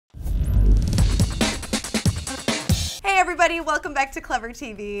everybody, welcome back to Clever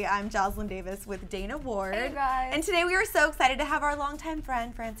TV. I'm Joslyn Davis with Dana Ward. Hey guys. And today we are so excited to have our longtime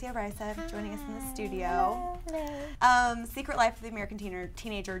friend, Francia Raisa, joining us in the studio. Secret Life of the American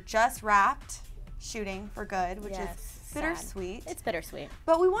Teenager just wrapped shooting for good, which is bittersweet. It's bittersweet.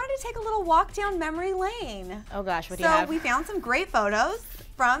 But we wanted to take a little walk down memory lane. Oh gosh, what do you have? So we found some great photos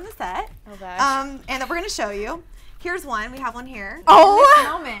from the set. Oh gosh. And that we're going to show you. Here's one. We have one here.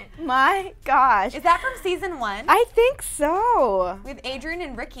 Oh my gosh. Is that from season 1? I think so. With Adrian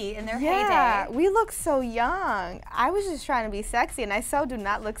and Ricky in their Yeah, heyday. we look so young. I was just trying to be sexy, and I so do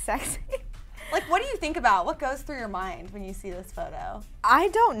not look sexy. Like, what do you think about? What goes through your mind when you see this photo? I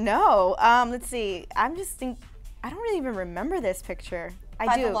don't know. Let's see. I don't really even remember this picture. By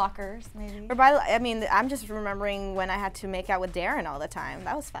I do. the lockers, maybe. Or I'm just remembering when I had to make out with Darren all the time.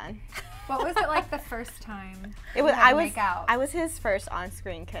 That was fun. What was it like the first time? It was. you had to make out? I was his first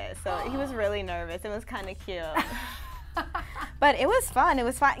on-screen kiss, so he was really nervous. It was kind of cute. But it was fun. It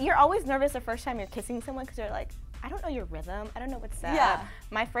was fun. You're always nervous the first time you're kissing someone because you're like, I don't know your rhythm. I don't know what's up. Yeah.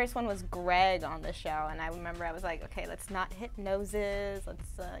 My first one was Greg on the show, and I remember I was like, okay, let's not hit noses. Let's,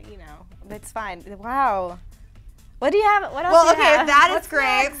 it's fine. Wow. What do you have? What else Well, do you okay, have? that is What's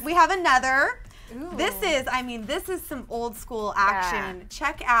great. next? We have another. Ooh. This is some old school action. Yeah.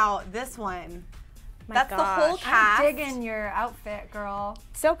 Check out this one. My That's the whole gosh. cast. I'm digging your outfit, girl.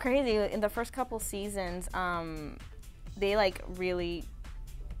 So crazy. In the first couple seasons, they like really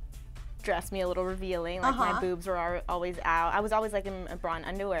dressed me a little revealing. Like my boobs were always out. I was always like in bra and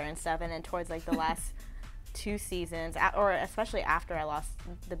underwear and stuff. And then towards like the last 2 seasons, or especially after I lost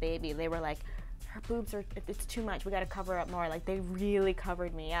the baby, they were like, her boobs it's too much. We got to cover up more. Like they really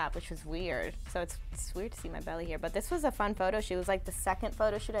covered me up, which was weird. So it's weird to see my belly here. But this was a fun photo shoot. It was like the second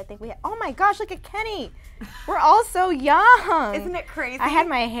photo shoot I think we had. Oh my gosh, look at Kenny. We're all so young. Isn't it crazy? I had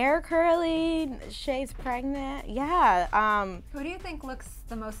my hair curly. Shay's pregnant. Yeah. Who do you think looks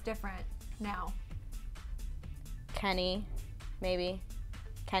the most different now? Kenny, maybe.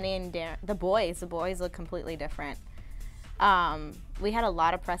 Kenny and Darren. The boys look completely different. We had a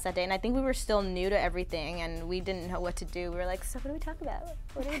lot of press that day, and I think we were still new to everything, and we didn't know what to do. We were like, so what do we talk about?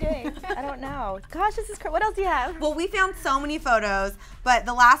 What are we doing? I don't know. Gosh, this is crazy. What else do you have? Well, we found so many photos, but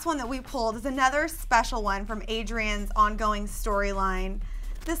the last one that we pulled is another special one from Adrian's ongoing storyline.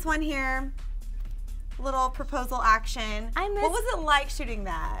 This one here, little proposal action. What was it like shooting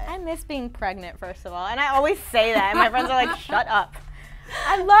that? I miss being pregnant, first of all, and I always say that, and my friends are like, shut up.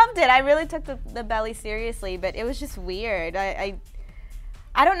 I loved it. I really took the belly seriously, but it was just weird.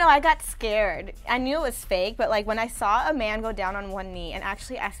 I don't know. I got scared. I knew it was fake, but like when I saw a man go down on one knee and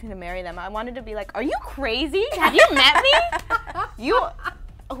actually ask me to marry them, I wanted to be like, are you crazy? Have you met me?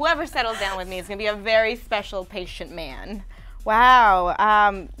 Whoever settles down with me is going to be a very special, patient man. Wow.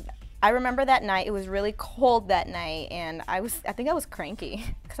 I remember that night. It was really cold that night, and I think I was cranky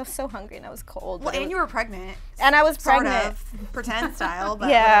because I was so hungry and I was cold. Well, and you were pregnant. And I was Sort pregnant. of. Pretend style, but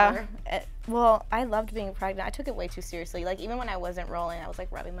yeah. whatever. Well, I loved being pregnant. I took it way too seriously. Like even when I wasn't rolling, I was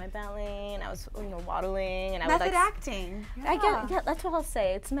like rubbing my belly and I was waddling and I Method was like acting. I get that's what I'll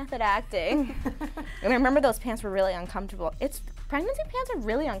say. It's method acting. And I remember those pants were really uncomfortable. Pregnancy pants are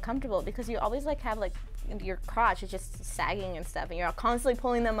really uncomfortable because you always like have like your crotch is just sagging and stuff, and you're constantly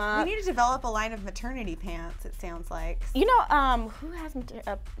pulling them up. We need to develop a line of maternity pants, it sounds like. You know, who has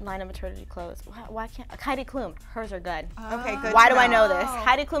a line of maternity clothes? Why can't Heidi Klum? Hers are good. Okay, good. Why do I know this?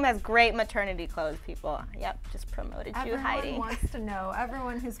 Heidi Klum has great maternity clothes, people. Yep, just promoted you, Everyone Heidi. wants to know.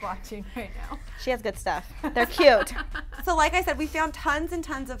 Everyone who's watching right now. She has good stuff. They're cute. So like I said, we found tons and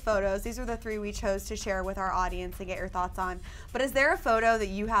tons of photos. These are the 3 we chose to share with our audience and get your thoughts on. But is there a photo that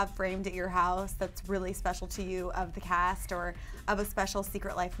you have framed at your house that's really special to you of the cast or of a special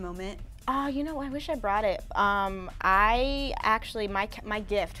Secret Life moment? Oh, you know, I wish I brought it. I actually, my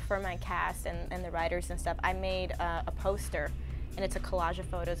gift for my cast and the writers and stuff, I made a poster, and it's a collage of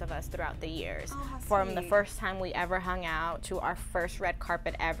photos of us throughout the years. Oh, how from the sweet. first time we ever hung out to our first red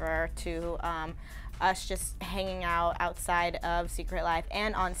carpet ever to us just hanging out outside of Secret Life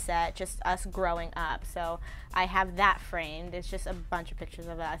and on set, just us growing up. So I have that framed. It's just a bunch of pictures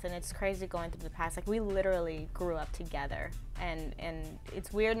of us, and it's crazy going through the past. Like we literally grew up together, and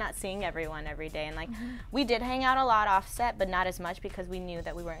it's weird not seeing everyone every day. And like we did hang out a lot off set, but not as much because we knew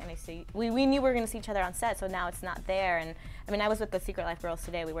that we weren't going to see. We knew we were going to see each other on set, so now it's not there. And I mean, I was with the Secret Life girls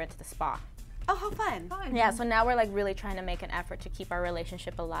today. We went to the spa. Oh, how fun. Yeah, so now we're like really trying to make an effort to keep our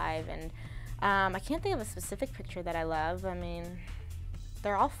relationship alive, and I can't think of a specific picture that I love. I mean,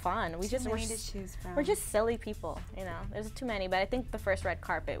 they're all fun. We're to choose from. We're just silly people, you know. There's too many, but I think the first red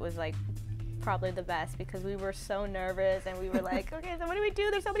carpet was like probably the best because we were so nervous and we were like, okay, so what do we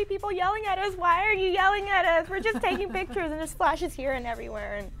do? There's so many people yelling at us. Why are you yelling at us? We're just taking pictures and there's flashes here and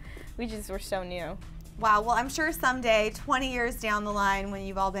everywhere, and we just were so new. Wow, well, I'm sure someday, 20 years down the line, when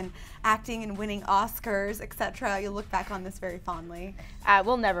you've all been acting and winning Oscars, etc., you'll look back on this very fondly.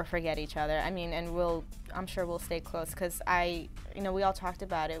 We'll never forget each other. I mean, and I'm sure we'll stay close because we all talked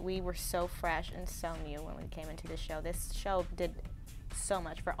about it. We were so fresh and so new when we came into the show. This show did so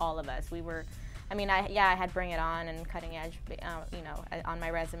much for all of us. I had Bring It On and Cutting Edge, on my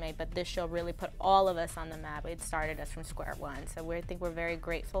resume, but this show really put all of us on the map. It started us from square one. So I think we're very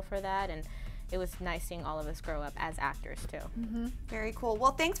grateful for that, and it was nice seeing all of us grow up as actors too. Mm-hmm. Very cool.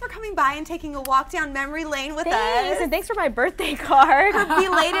 Well, thanks for coming by and taking a walk down memory lane with us. And thanks for my birthday card. Her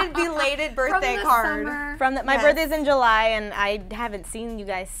belated birthday card. My birthday's in July, and I haven't seen you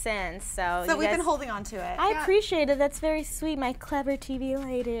guys since. So we've been holding on to it. I appreciate it. That's very sweet, my clever TV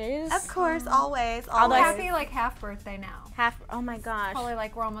ladies. Of course, always. Happy half birthday now. Oh my gosh. Probably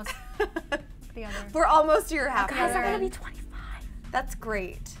we're almost the other. We're almost to your half birthday. Guys, I'm gonna be 25. That's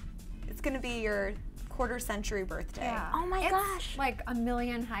great. It's gonna be your quarter-century birthday. Yeah. Oh my gosh. Like a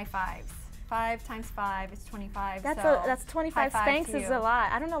million high fives. 5 times 5 is 25. That's 25 spanks is a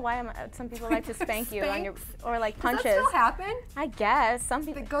lot. I don't know why some people like to spank you on or like punches. Does that still happen? I guess some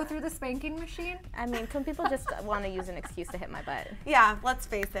people go through the spanking machine. I mean, some people just want to use an excuse to hit my butt. Yeah, let's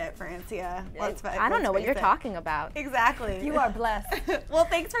face it, Francia. I don't know what you're talking about. Exactly. You are blessed. Well,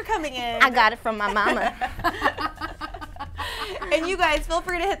 thanks for coming in. I got it from my mama. And you guys, feel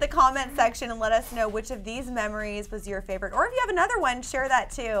free to hit the comment section and let us know which of these memories was your favorite. Or if you have another one, share that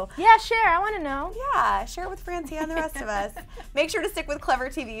too. Yeah, share. I want to know. Yeah, share it with Francia and the rest of us. Make sure to stick with Clever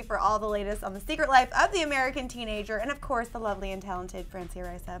TV for all the latest on the secret life of the American teenager and, of course, the lovely and talented Francia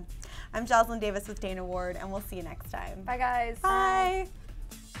Raisa. I'm Joslyn Davis with Dana Ward, and we'll see you next time. Bye, guys. Bye.